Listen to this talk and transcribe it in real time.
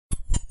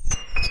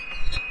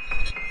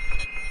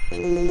You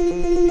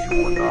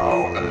are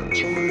now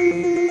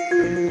entering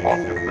a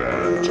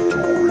Pocketband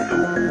tutorial.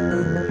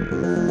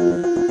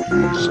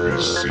 Please be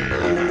seated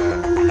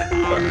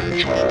and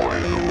enjoy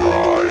the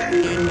ride.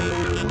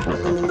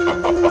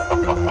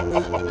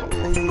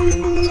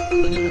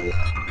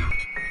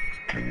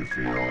 Can you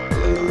feel it?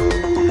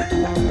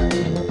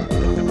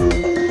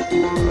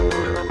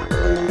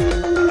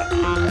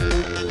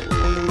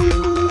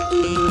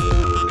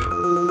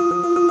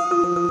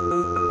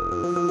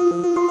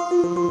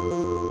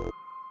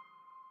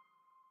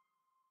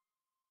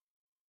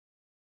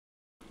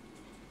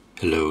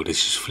 Hello,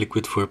 this is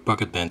Fliquid for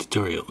Pocketband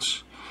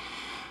tutorials.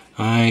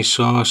 I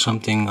saw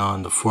something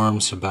on the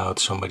forums about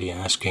somebody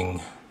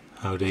asking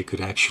how they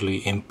could actually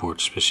import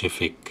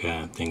specific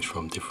things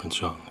from different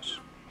songs.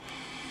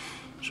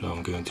 So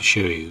I'm going to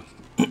show you.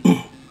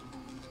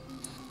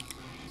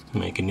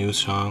 Make a new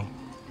song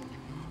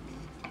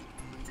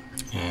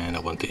and I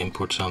want to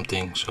import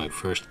something, so I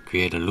first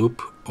create a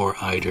loop, or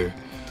either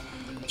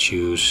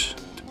choose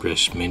the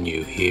press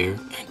menu here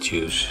and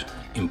choose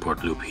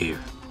import loop here.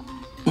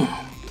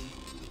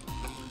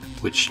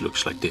 Which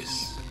looks like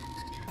this,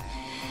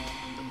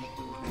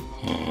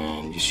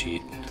 and you see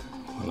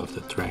one of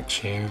the tracks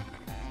here.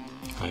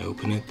 I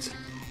open it,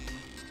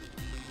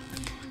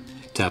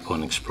 tap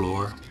on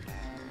explore,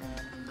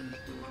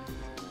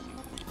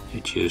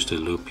 you choose the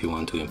loop you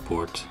want to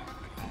import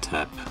and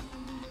tap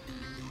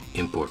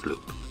import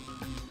loop.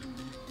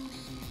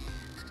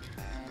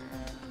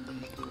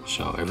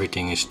 So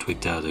everything is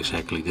tweaked out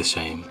exactly the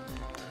same.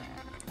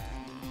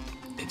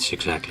 It's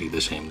exactly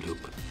the same loop.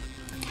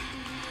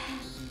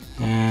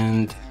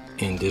 And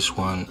in this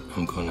one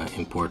I'm gonna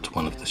import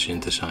one of the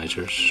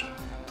synthesizers.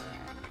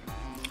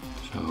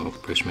 So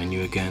press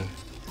menu again,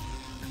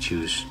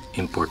 choose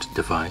import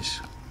device.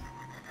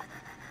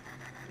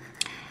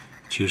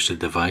 Choose the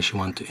device you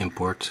want to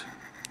import.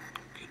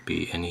 Could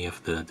be any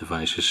of the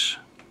devices.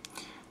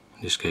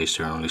 In this case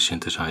there are only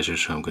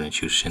synthesizers, so I'm gonna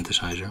choose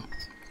synthesizer.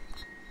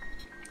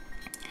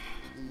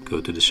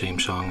 Go to the same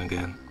song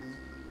again.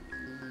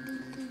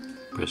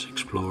 Press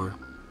explore.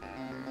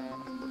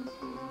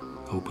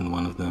 Open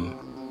one of them,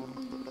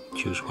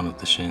 choose one of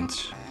the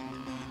synths,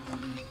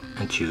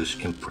 and choose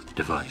import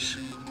device.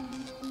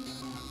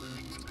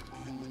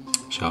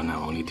 So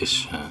now only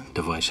this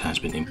device has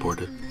been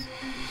imported.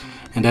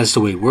 And that's the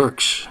way it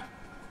works.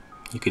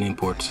 You can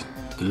import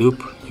the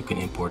loop, you can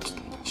import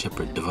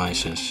separate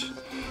devices,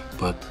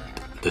 but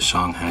the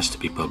song has to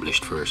be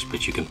published first,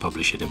 but you can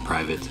publish it in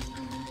private,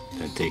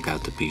 then take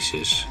out the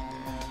pieces.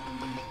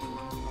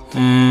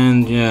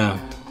 And yeah,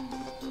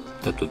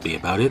 that would be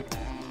about it.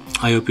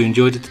 I hope you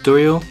enjoyed the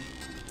tutorial.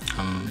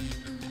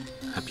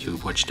 Hope you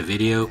watched the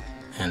video,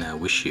 and I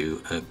wish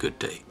you a good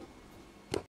day.